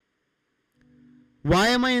Why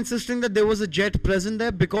am I insisting that there was a jet present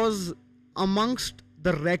there? Because amongst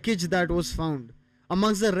the wreckage that was found,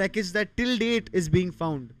 amongst the wreckage that till date is being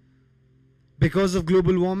found, because of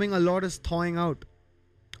global warming, a lot is thawing out.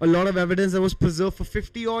 A lot of evidence that was preserved for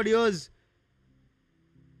 50 odd years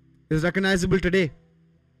is recognizable today.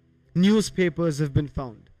 Newspapers have been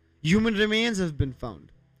found. Human remains have been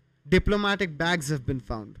found. Diplomatic bags have been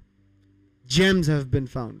found. Gems have been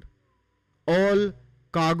found. All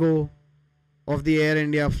cargo of the Air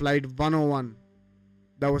India Flight 101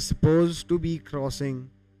 that was supposed to be crossing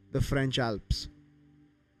the French Alps,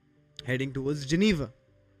 heading towards Geneva.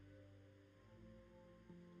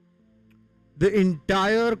 The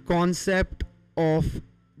entire concept of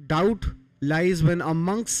doubt lies when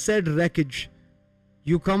amongst said wreckage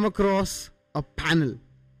you come across a panel,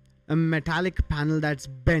 a metallic panel that's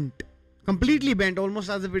bent, completely bent, almost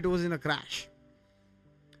as if it was in a crash.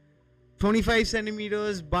 25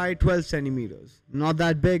 centimeters by 12 centimeters, not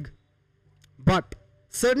that big, but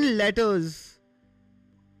certain letters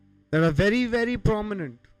that are very, very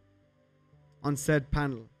prominent on said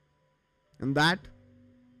panel, and that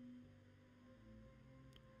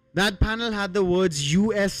panel had the words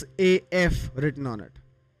USAF written on it,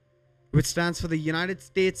 which stands for the United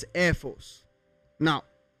States Air Force. Now,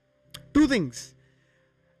 two things.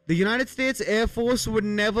 The United States Air Force would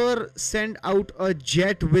never send out a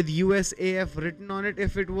jet with USAF written on it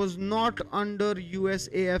if it was not under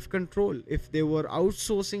USAF control. If they were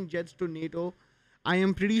outsourcing jets to NATO, I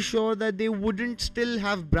am pretty sure that they wouldn't still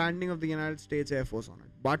have branding of the United States Air Force on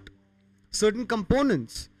it. But certain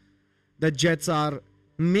components that jets are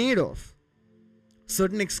made of,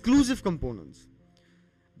 certain exclusive components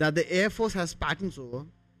that the Air Force has patents over,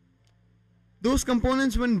 those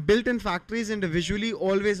components, when built in factories individually,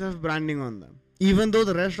 always have branding on them, even though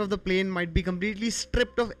the rest of the plane might be completely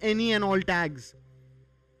stripped of any and all tags.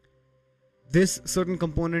 This certain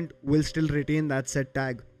component will still retain that said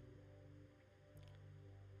tag.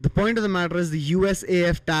 The point of the matter is the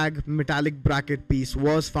USAF tag metallic bracket piece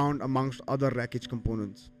was found amongst other wreckage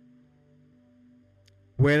components.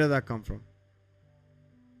 Where did that come from?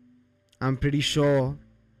 I'm pretty sure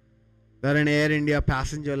that an Air India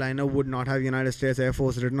passenger liner would not have United States Air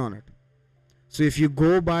Force written on it. So if you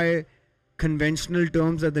go by conventional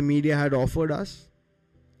terms that the media had offered us,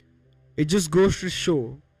 it just goes to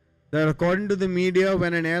show that according to the media,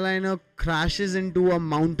 when an airliner crashes into a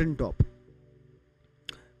mountaintop,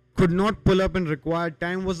 could not pull up in required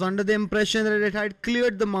time, was under the impression that it had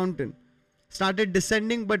cleared the mountain, started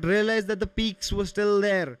descending but realized that the peaks were still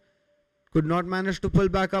there, could not manage to pull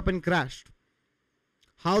back up and crashed.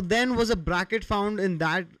 How then was a bracket found in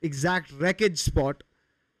that exact wreckage spot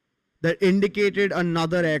that indicated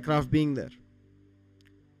another aircraft being there?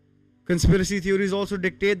 Conspiracy theories also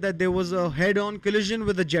dictate that there was a head-on collision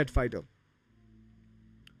with a jet fighter.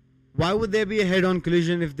 Why would there be a head-on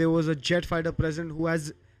collision if there was a jet fighter present who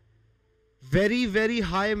has very, very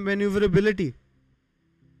high maneuverability?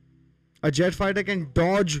 A jet fighter can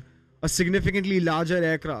dodge a significantly larger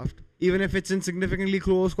aircraft, even if it's in significantly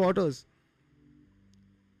close quarters.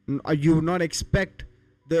 You would not expect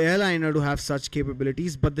the airliner to have such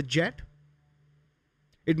capabilities, but the jet,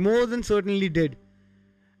 it more than certainly did.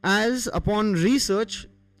 As upon research,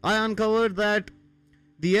 I uncovered that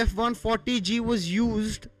the F-140G was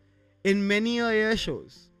used in many air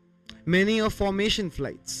shows, many formation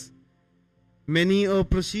flights, many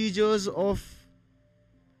procedures of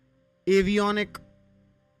avionic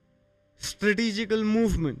strategical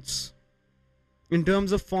movements, in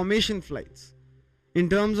terms of formation flights, in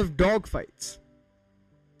terms of dogfights.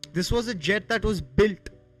 This was a jet that was built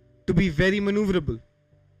to be very maneuverable.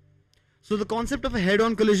 So the concept of a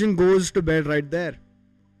head-on collision goes to bed right there.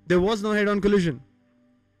 There was no head-on collision.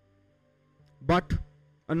 But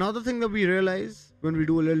another thing that we realize when we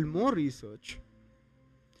do a little more research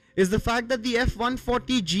is the fact that the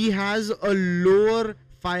F-140G has a lower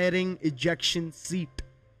firing ejection seat.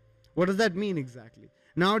 What does that mean exactly?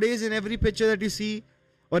 Nowadays, in every picture that you see,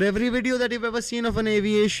 or every video that you've ever seen of an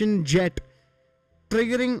aviation jet,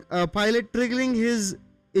 pilot triggering his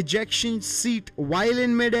ejection seat while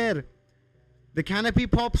in midair, the canopy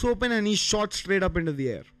pops open and he's shot straight up into the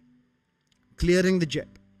air, clearing the jet.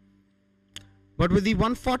 But with the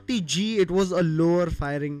 140G, it was a lower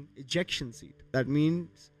firing ejection seat. That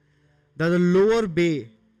means that the lower bay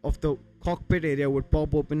of the cockpit area would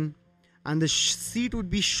pop open and the seat would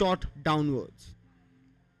be shot downwards.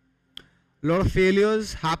 A lot of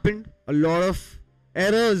failures happened, a lot of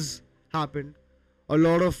errors happened, a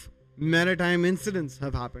lot of maritime incidents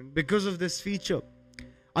have happened because of this feature,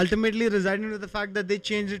 ultimately residing with the fact that they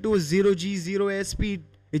changed it to a 0G, 0 airspeed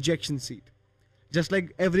ejection seat. just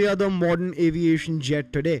like every other modern aviation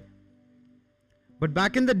jet today. But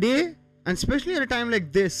back in the day, and especially at a time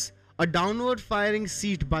like this, a downward firing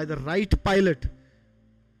seat by the right pilot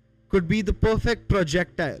could be the perfect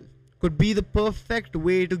projectile, could be the perfect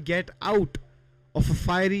way to get out of a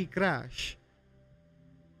fiery crash.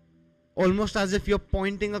 Almost as if you're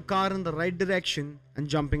pointing a car in the right direction and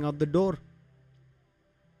jumping out the door.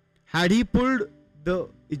 Had he pulled the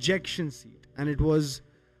ejection seat and it was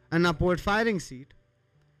an upward firing seat,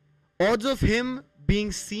 odds of him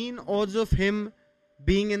being seen, odds of him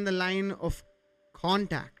being in the line of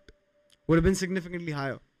contact would have been significantly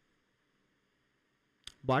higher.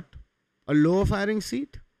 But a lower firing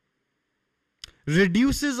seat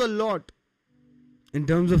reduces a lot in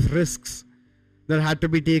terms of risks that had to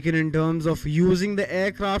be taken in terms of using the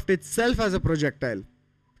aircraft itself as a projectile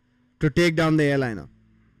to take down the airliner.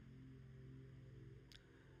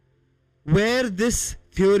 Where this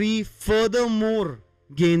theory furthermore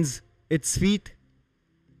gains its feet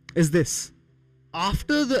is this.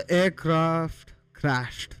 After the aircraft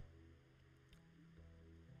crashed,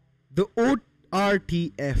 the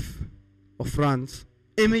ORTF of France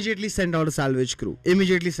immediately sent out a salvage crew,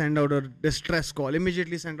 immediately sent out a distress call,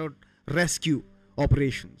 immediately sent out rescue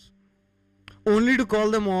operations, only to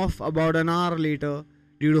call them off about an hour later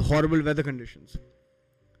due to horrible weather conditions.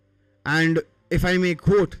 And if I may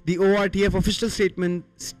quote, the ORTF official statement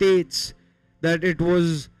states that it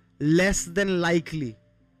was less than likely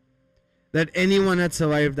that anyone had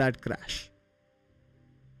survived that crash.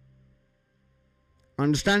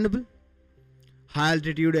 Understandable? High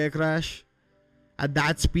altitude air crash at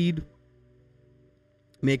that speed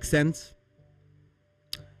makes sense.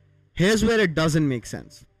 Here's where it doesn't make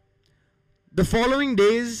sense. The following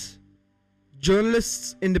days,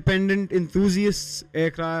 journalists, independent enthusiasts,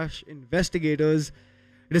 air crash investigators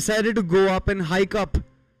decided to go up and hike up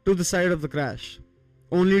to the site of the crash,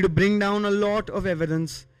 only to bring down a lot of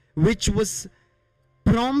evidence which was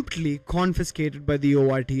promptly confiscated by the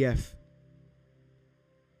ORTF.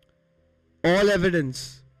 All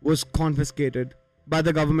evidence was confiscated by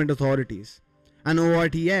the government authorities. And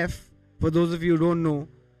ORTF, for those of you who don't know,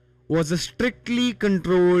 was a strictly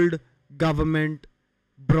controlled government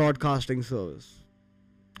broadcasting service.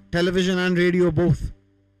 Television and radio both,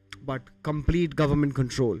 but complete government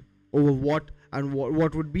control over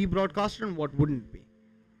what would be broadcasted and what wouldn't be.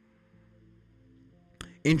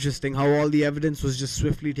 Interesting how all the evidence was just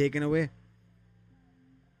swiftly taken away.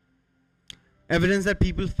 Evidence that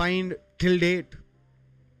people find till date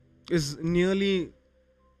is nearly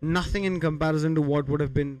nothing in comparison to what would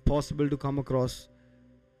have been possible to come across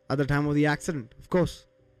at the time of the accident, of course.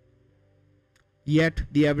 Yet,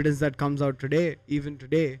 the evidence that comes out today, even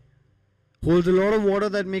today, holds a lot of water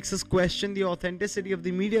that makes us question the authenticity of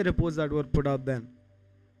the media reports that were put out then.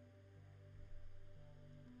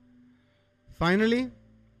 Finally,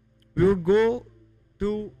 we would go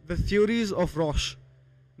to the theories of Roche.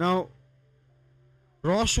 Now,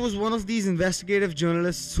 Roche was one of these investigative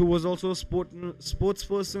journalists who was also a sports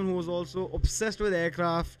person, who was also obsessed with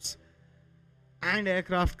aircrafts and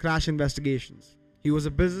aircraft crash investigations. He was a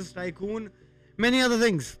business tycoon, many other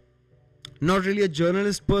things. Not really a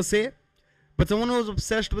journalist per se, but someone who was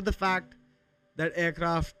obsessed with the fact that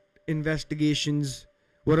aircraft investigations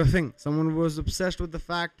were a thing. Someone who was obsessed with the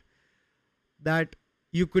fact that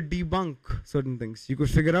you could debunk certain things. You could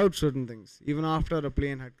figure out certain things, even after a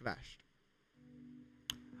plane had crashed,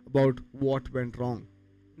 about what went wrong.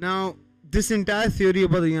 Now, this entire theory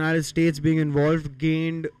about the United States being involved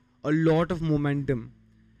gained a lot of momentum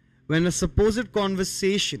when a supposed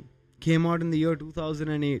conversation came out in the year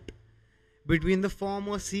 2008 between the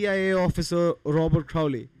former CIA officer Robert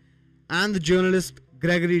Crowley and the journalist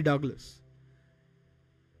Gregory Douglas.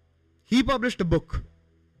 He published a book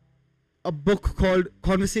called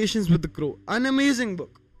Conversations with the Crow, an amazing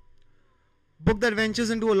book that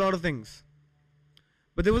ventures into a lot of things.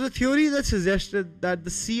 But there was a theory that suggested that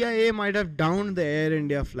the CIA might have downed the Air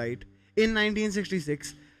India flight in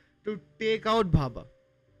 1966 to take out Bhabha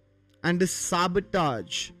and to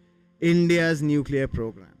sabotage India's nuclear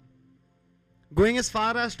program. Going as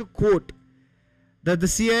far as to quote that the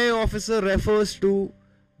CIA officer refers to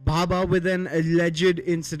Bhabha with an alleged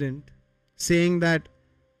incident, saying that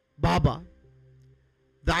Bhabha,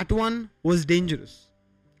 that one was dangerous.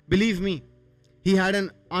 Believe me, he had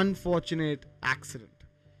an unfortunate accident.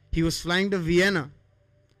 He was flying to Vienna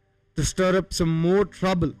to stir up some more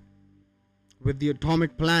trouble with the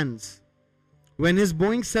atomic plans when his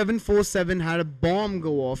Boeing 747 had a bomb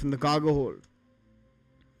go off in the cargo hold.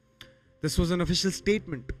 This was an official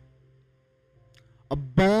statement. A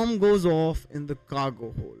bomb goes off in the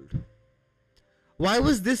cargo hold. Why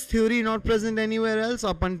was this theory not present anywhere else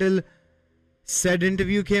up until said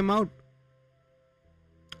interview came out?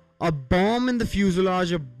 A bomb in the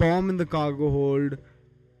fuselage, a bomb in the cargo hold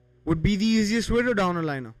would be the easiest way to down a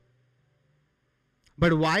liner.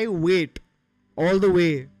 But why wait all the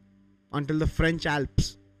way until the French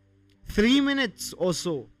Alps, 3 minutes or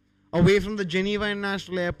so away from the Geneva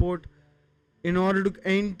International Airport, in order to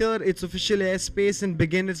enter its official airspace and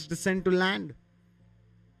begin its descent to land?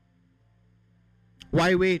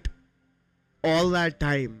 Why wait all that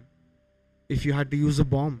time if you had to use a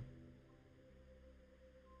bomb?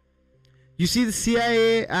 You see, the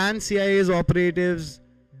CIA and CIA's operatives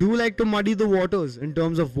do like to muddy the waters in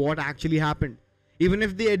terms of what actually happened. Even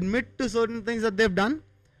if they admit to certain things that they've done,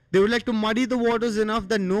 they would like to muddy the waters enough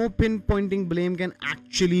that no pinpointing blame can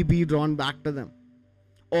actually be drawn back to them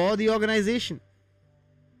or the organization.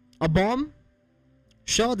 A bomb?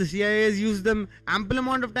 Sure, the CIA has used them ample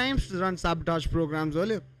amount of times to run sabotage programs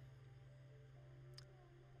earlier.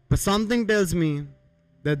 But something tells me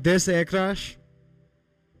that this air crash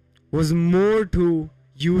was more to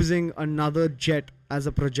using another jet as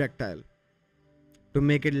a projectile to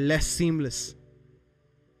make it less seamless,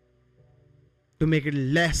 to make it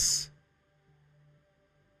less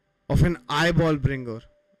of an eyeball bringer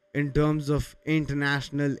in terms of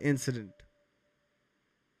international incident.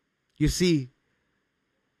 You see,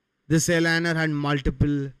 this airliner had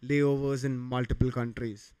multiple layovers in multiple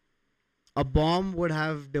countries. A bomb would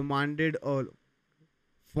have demanded a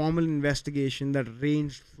formal investigation that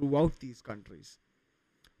ranged throughout these countries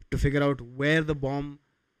to figure out where the bomb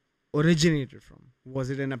originated from. Was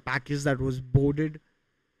it in a package that was boarded?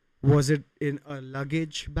 Was it in a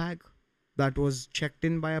luggage bag that was checked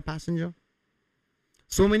in by a passenger?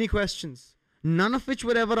 So many questions, none of which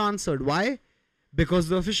were ever answered. Why? Because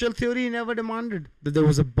the official theory never demanded that there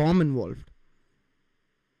was a bomb involved.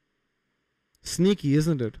 Sneaky,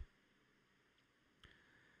 isn't it?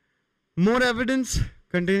 More evidence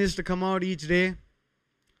continues to come out each day.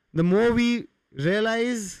 The more we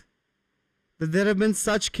realize that there have been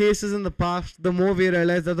such cases in the past, the more we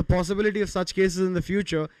realize that the possibility of such cases in the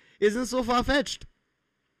future isn't so far-fetched.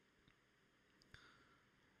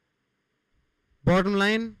 Bottom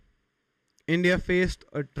line, India faced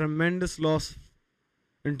a tremendous loss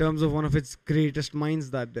in terms of one of its greatest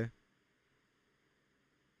minds that day.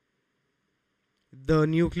 The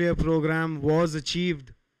nuclear program was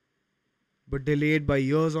achieved, but delayed by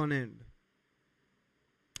years on end.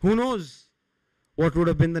 Who knows what would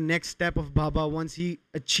have been the next step of Bhabha once he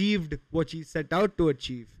achieved what he set out to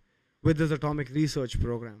achieve with his atomic research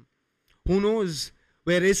program. Who knows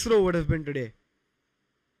where ISRO would have been today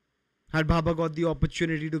had Bhabha got the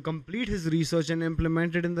opportunity to complete his research and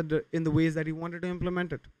implement it in the ways that he wanted to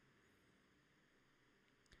implement it.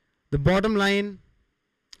 The bottom line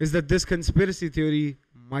is that this conspiracy theory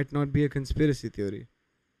might not be a conspiracy theory.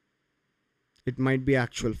 It might be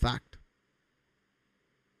actual fact.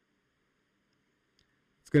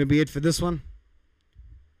 It's going to be it for this one.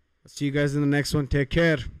 I'll see you guys in the next one. Take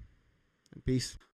care and peace.